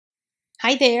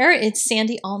Hi there, it's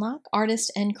Sandy Allnock,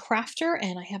 artist and crafter,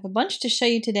 and I have a bunch to show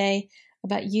you today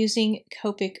about using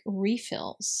Copic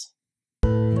refills.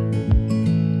 Your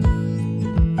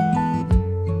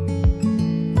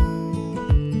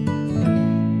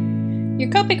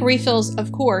Copic refills,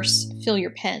 of course, fill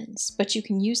your pens, but you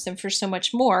can use them for so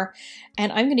much more,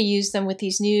 and I'm going to use them with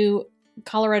these new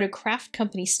Colorado Craft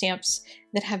Company stamps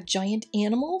that have giant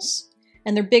animals.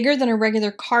 And they're bigger than a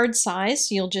regular card size,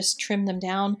 so you'll just trim them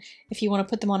down if you want to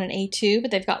put them on an A2,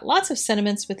 but they've got lots of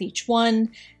sentiments with each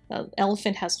one. The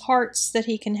elephant has hearts that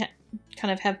he can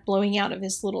kind of have blowing out of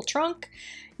his little trunk.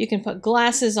 You can put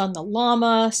glasses on the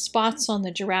llama, spots on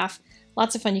the giraffe.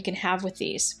 Lots of fun you can have with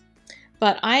these.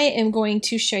 But I am going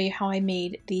to show you how I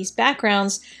made these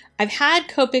backgrounds. I've had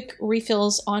Copic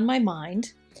refills on my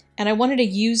mind, and I wanted to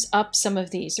use up some of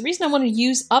these. The reason I wanted to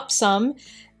use up some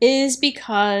is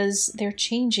because they're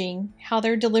changing how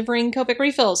they're delivering Copic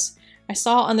refills. I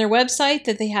saw on their website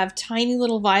that they have tiny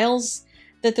little vials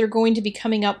that they're going to be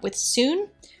coming up with soon.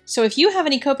 So if you have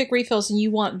any Copic refills and you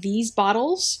want these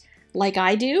bottles, like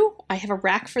I do, I have a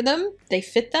rack for them. They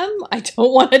fit them. I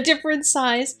don't want a different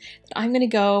size. I'm going to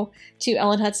go to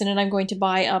Ellen Hudson and I'm going to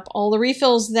buy up all the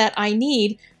refills that I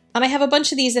need. And I have a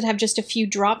bunch of these that have just a few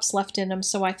drops left in them,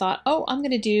 so I thought, oh, I'm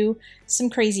going to do some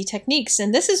crazy techniques.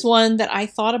 And this is one that I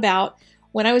thought about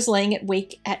when I was laying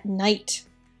awake at night.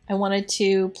 I wanted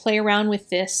to play around with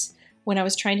this when I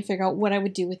was trying to figure out what I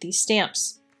would do with these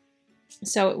stamps.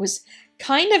 So it was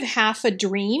kind of half a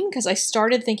dream, because I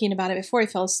started thinking about it before I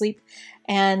fell asleep,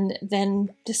 and then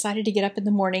decided to get up in the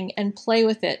morning and play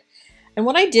with it. And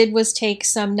what I did was take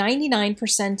some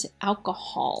 99%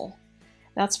 alcohol.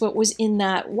 That's what was in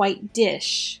that white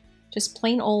dish, just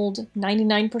plain old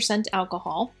 99%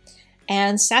 alcohol,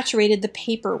 and saturated the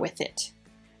paper with it.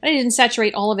 I didn't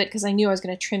saturate all of it because I knew I was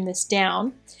going to trim this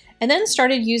down, and then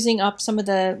started using up some of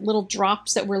the little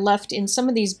drops that were left in some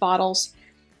of these bottles.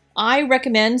 I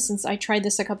recommend, since I tried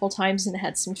this a couple times and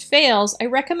had some fails, I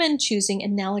recommend choosing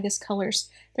analogous colors.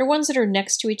 They're ones that are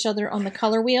next to each other on the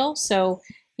color wheel, so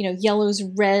yellows,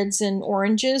 reds, and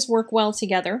oranges work well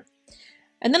together.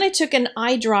 And then I took an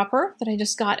eyedropper that I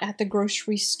just got at the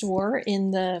grocery store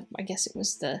in the, I guess it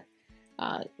was the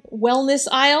wellness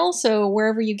aisle. So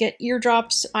wherever you get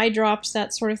eardrops, eye drops,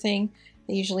 that sort of thing,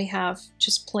 they usually have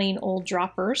just plain old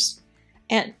droppers.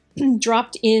 And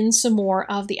dropped in some more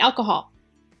of the alcohol.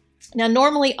 Now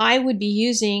normally I would be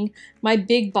using my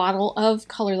big bottle of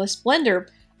colorless blender.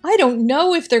 I don't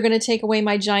know if they're going to take away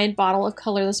my giant bottle of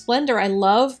colorless blender. I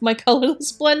love my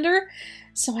colorless blender,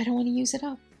 so I don't want to use it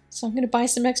up. So I'm going to buy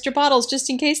some extra bottles just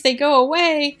in case they go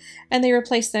away, and they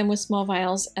replace them with small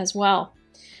vials as well.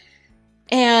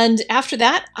 And after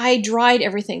that, I dried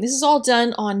everything. This is all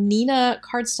done on Neenah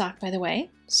cardstock, by the way.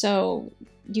 So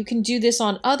you can do this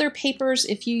on other papers.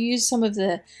 If you use some of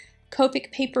the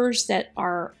Copic papers that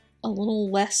are a little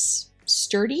less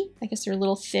sturdy, I guess they're a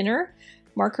little thinner,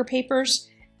 marker papers,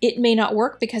 it may not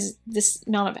work because this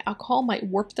amount of alcohol might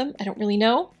warp them. I don't really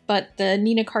know, but the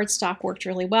Neenah cardstock worked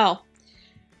really well.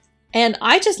 And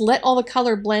I just let all the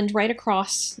color blend right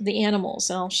across the animals.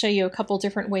 And I'll show you a couple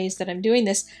different ways that I'm doing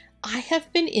this. I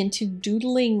have been into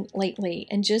doodling lately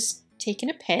and just taking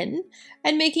a pen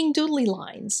and making doodly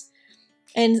lines.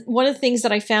 And one of the things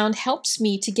that I found helps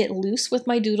me to get loose with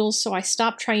my doodles, so I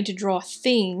stop trying to draw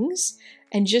things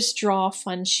and just draw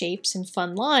fun shapes and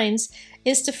fun lines,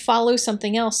 is to follow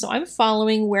something else. So I'm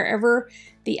following wherever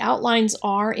the outlines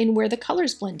are in where the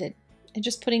colors blended and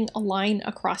just putting a line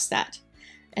across that,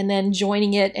 and then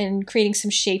joining it and creating some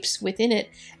shapes within it.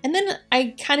 And then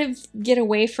I kind of get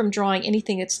away from drawing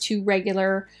anything that's too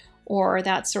regular or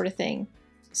that sort of thing.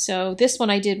 So this one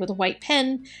I did with a white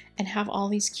pen and have all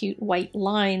these cute white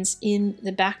lines in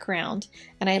the background,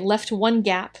 and I left one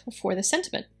gap for the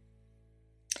sentiment.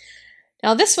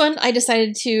 Now this one I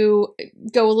decided to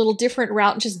go a little different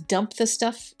route and just dump the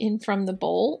stuff in from the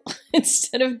bowl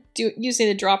instead of using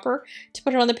the dropper to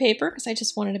put it on the paper, because I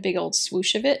just wanted a big old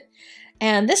swoosh of it.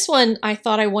 And this one I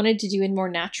thought I wanted to do in more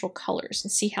natural colors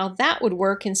and see how that would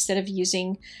work instead of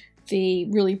using the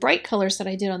really bright colors that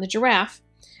I did on the giraffe.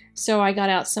 So I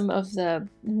got out some of the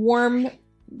warm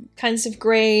kinds of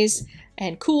grays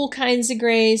and cool kinds of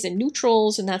grays and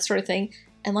neutrals and that sort of thing.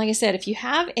 And like I said, if you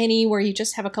have any where you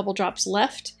just have a couple drops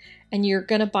left and you're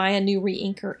going to buy a new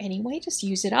reinker anyway, just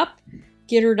use it up,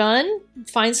 get her done,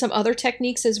 find some other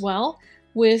techniques as well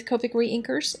with Copic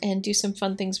reinkers and do some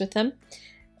fun things with them.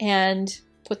 And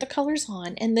put the colors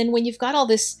on. And then when you've got all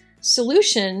this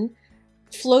solution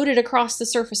floated across the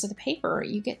surface of the paper,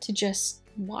 you get to just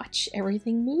watch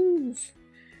everything move.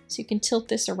 So you can tilt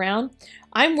this around.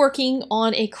 I'm working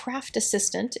on a craft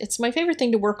assistant. It's my favorite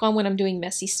thing to work on when I'm doing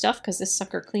messy stuff because this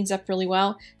sucker cleans up really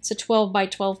well. It's a 12 by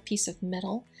 12 piece of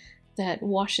metal that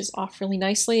washes off really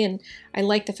nicely, and I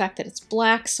like the fact that it's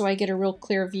black so I get a real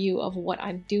clear view of what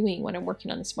I'm doing when I'm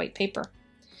working on this white paper.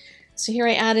 So here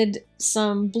I added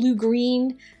some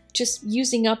blue-green, just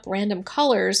using up random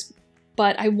colors,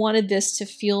 but I wanted this to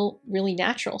feel really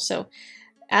natural. So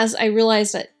as I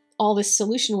realized that all this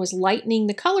solution was lightening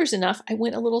the colors enough, I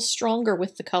went a little stronger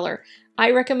with the color.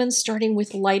 I recommend starting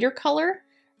with lighter color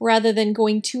rather than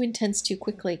going too intense too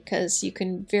quickly, because you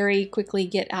can very quickly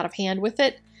get out of hand with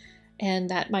it, and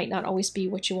that might not always be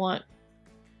what you want.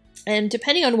 And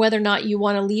depending on whether or not you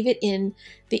want to leave it in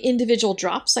the individual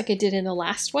drops like I did in the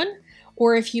last one,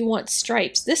 or if you want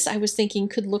stripes, this I was thinking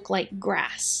could look like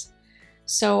grass.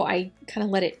 So I kind of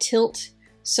let it tilt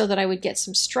so that I would get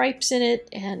some stripes in it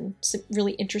and some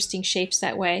really interesting shapes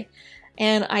that way.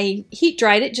 And I heat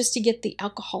dried it just to get the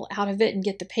alcohol out of it and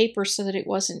get the paper so that it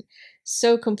wasn't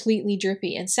so completely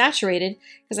drippy and saturated,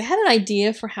 because I had an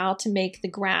idea for how to make the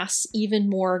grass even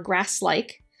more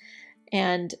grass-like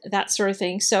and that sort of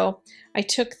thing. So I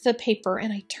took the paper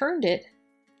and I turned it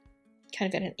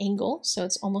kind of at an angle, so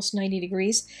it's almost 90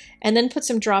 degrees, and then put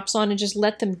some drops on and just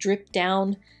let them drip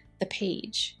down the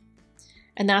page.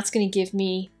 And that's going to give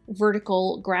me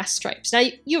vertical grass stripes. Now,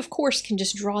 you of course can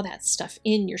just draw that stuff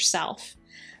in yourself,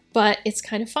 but it's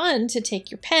kind of fun to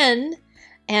take your pen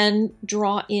and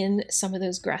draw in some of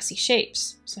those grassy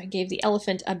shapes. So I gave the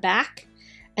elephant a back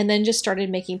and then just started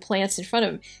making plants in front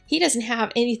of him. He doesn't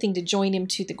have anything to join him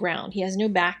to the ground. He has no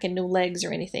back and no legs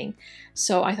or anything.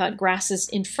 So I thought grasses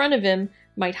in front of him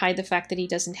might hide the fact that he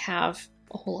doesn't have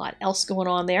a whole lot else going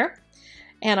on there.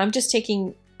 And I'm just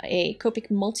taking a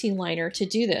Copic multi-liner to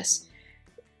do this.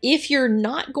 If you're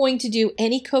not going to do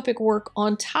any Copic work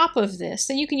on top of this,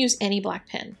 then you can use any black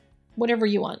pen, whatever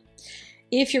you want.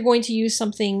 If you're going to use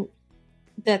something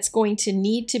that's going to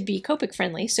need to be Copic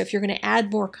friendly, so if you're going to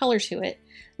add more color to it,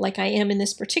 like I am in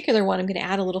this particular one, I'm going to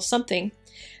add a little something,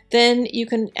 then you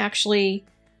can actually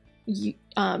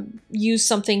use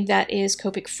something that is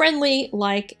Copic friendly,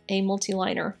 like a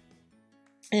multi-liner.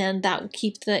 And that will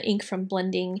keep the ink from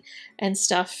blending and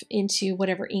stuff into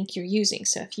whatever ink you're using.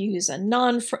 So if you use a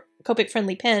non-Copic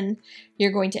friendly pen,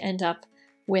 you're going to end up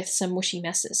with some mushy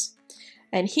messes.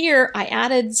 And here I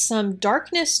added some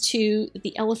darkness to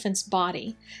the elephant's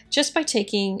body just by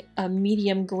taking a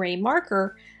medium gray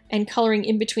marker and coloring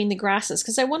in between the grasses,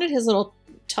 because I wanted his little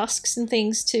tusks and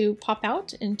things to pop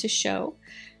out and to show.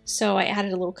 So I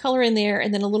added a little color in there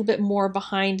and then a little bit more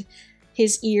behind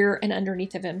his ear and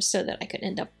underneath of him so that I could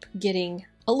end up getting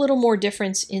a little more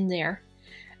difference in there.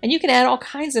 And you can add all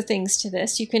kinds of things to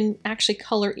this. You can actually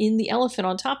color in the elephant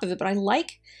on top of it, but I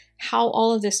like how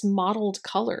all of this mottled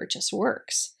color just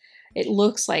works. It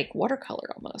looks like watercolor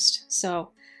almost.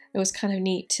 So it was kind of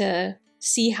neat to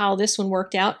see how this one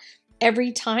worked out.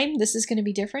 Every time this is going to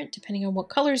be different depending on what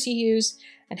colors you use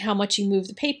and how much you move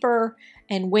the paper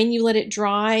and when you let it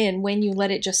dry and when you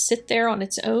let it just sit there on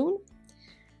its own.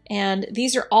 And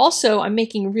these are also, I'm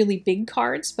making really big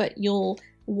cards, but you'll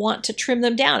want to trim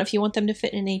them down. If you want them to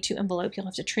fit in an A2 envelope, you'll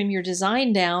have to trim your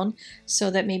design down so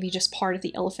that maybe just part of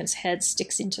the elephant's head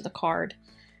sticks into the card,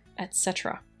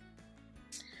 etc.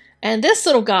 And this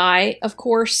little guy, of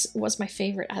course, was my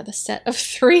favorite out of the set of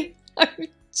three. I'm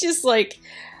just like,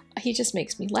 he just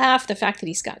makes me laugh. The fact that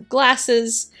he's got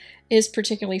glasses is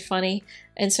particularly funny.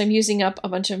 And so I'm using up a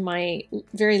bunch of my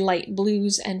very light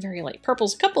blues and very light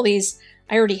purples. A couple of these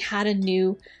I already had a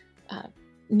new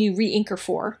re-inker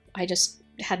for. I just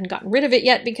hadn't gotten rid of it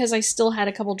yet because I still had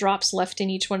a couple drops left in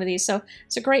each one of these. So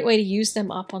it's a great way to use them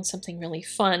up on something really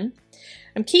fun.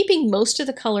 I'm keeping most of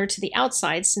the color to the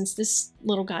outside since this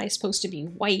little guy is supposed to be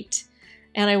white.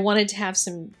 And I wanted to have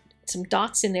some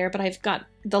dots in there, but I've got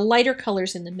the lighter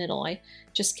colors in the middle. I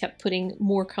just kept putting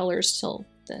more colors till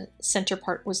the center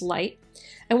part was light.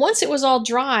 And once it was all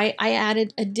dry, I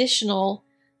added additional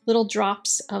little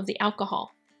drops of the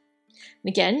alcohol.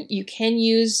 And again, you can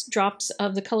use drops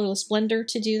of the colorless blender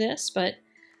to do this, but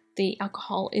the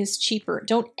alcohol is cheaper.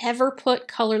 Don't ever put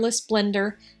colorless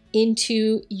blender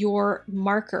into your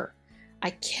marker. I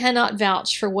cannot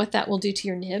vouch for what that will do to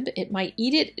your nib. It might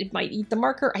eat it, it might eat the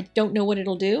marker. I don't know what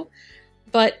it'll do,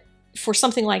 but for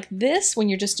something like this, when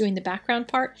you're just doing the background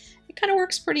part, it kind of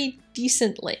works pretty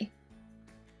decently.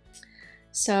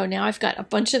 So now I've got a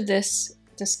bunch of this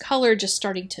color just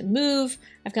starting to move.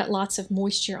 I've got lots of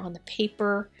moisture on the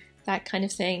paper, that kind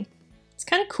of thing. It's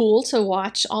kind of cool to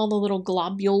watch all the little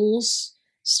globules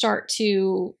start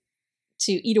to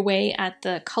eat away at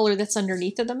the color that's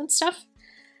underneath of them and stuff.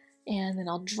 And then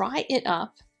I'll dry it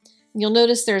up. You'll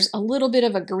notice there's a little bit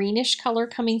of a greenish color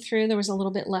coming through. There was a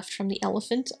little bit left from the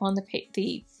elephant on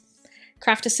the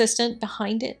craft assistant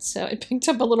behind it, so it picked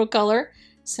up a little color.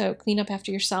 So clean up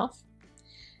after yourself.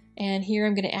 And here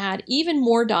I'm going to add even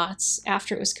more dots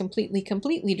after it was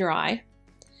completely dry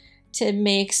to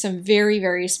make some very,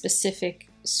 very specific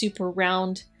super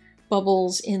round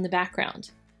bubbles in the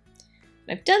background.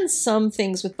 I've done some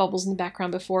things with bubbles in the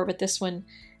background before, but this one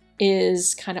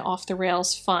is kind of off the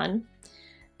rails fun.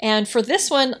 And for this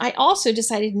one, I also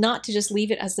decided not to just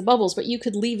leave it as the bubbles, but you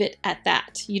could leave it at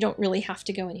that. You don't really have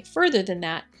to go any further than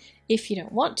that if you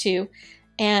don't want to.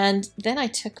 And then I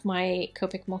took my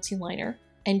Copic multi-liner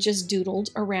and just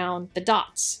doodled around the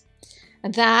dots.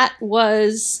 And that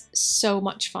was so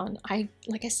much fun.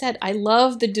 Like I said, I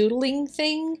love the doodling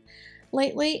thing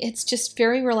lately. It's just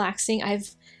very relaxing.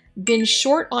 I've been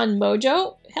short on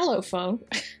mojo. Hello, phone.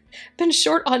 Been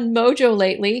short on mojo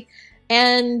lately.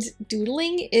 And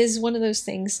doodling is one of those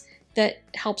things that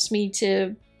helps me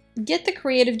to get the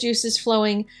creative juices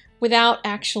flowing without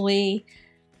actually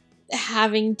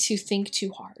having to think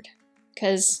too hard.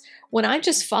 Because when I'm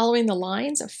just following the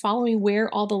lines of following where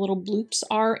all the little bloops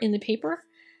are in the paper,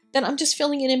 then I'm just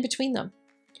filling it in between them.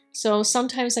 So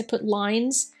sometimes I put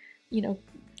lines, you know,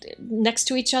 next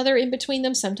to each other in between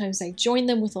them. Sometimes I join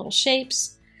them with little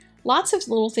shapes. Lots of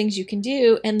little things you can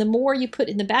do, and the more you put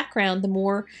in the background, the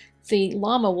more the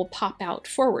llama will pop out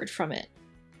forward from it.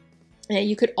 And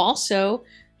you could also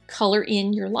color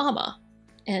in your llama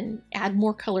and add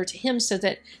more color to him so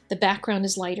that the background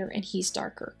is lighter and he's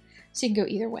darker. So you can go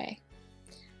either way.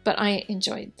 But I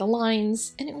enjoyed the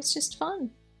lines, and it was just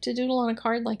fun to doodle on a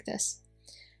card like this.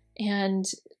 And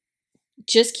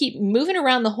just keep moving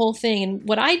around the whole thing. And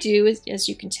what I do, is, as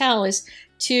you can tell, is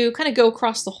to kind of go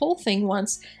across the whole thing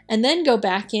once and then go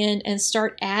back in and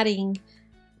start adding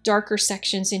darker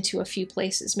sections into a few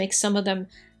places. Make some of them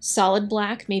solid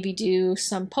black, maybe do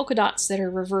some polka dots that are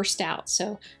reversed out,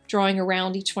 so drawing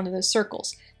around each one of those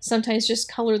circles. Sometimes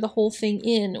just color the whole thing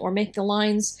in, or make the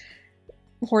lines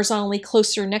horizontally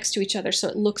closer next to each other so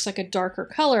it looks like a darker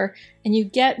color, and you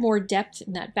get more depth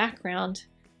in that background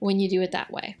when you do it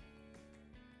that way.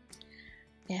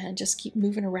 And just keep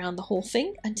moving around the whole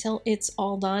thing until it's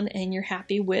all done and you're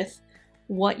happy with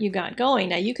what you got going.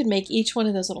 Now you can make each one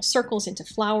of those little circles into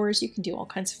flowers. You can do all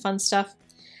kinds of fun stuff.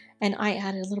 And I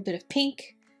added a little bit of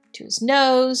pink to his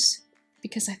nose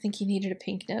because I think he needed a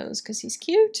pink nose because he's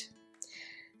cute.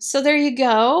 So there you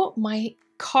go. My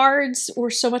cards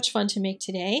were so much fun to make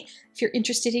today. If you're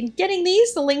interested in getting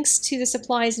these, the links to the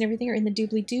supplies and everything are in the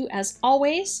doobly-doo as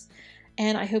always.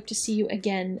 And I hope to see you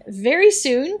again very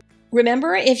soon.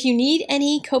 Remember, if you need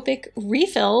any Copic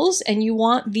refills and you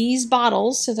want these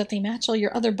bottles so that they match all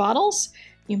your other bottles,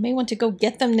 you may want to go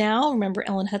get them now. Remember,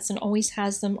 Ellen Hudson always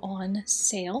has them on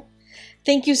sale.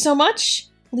 Thank you so much.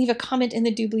 Leave a comment in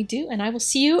the doobly-doo, and I will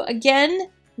see you again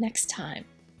next time.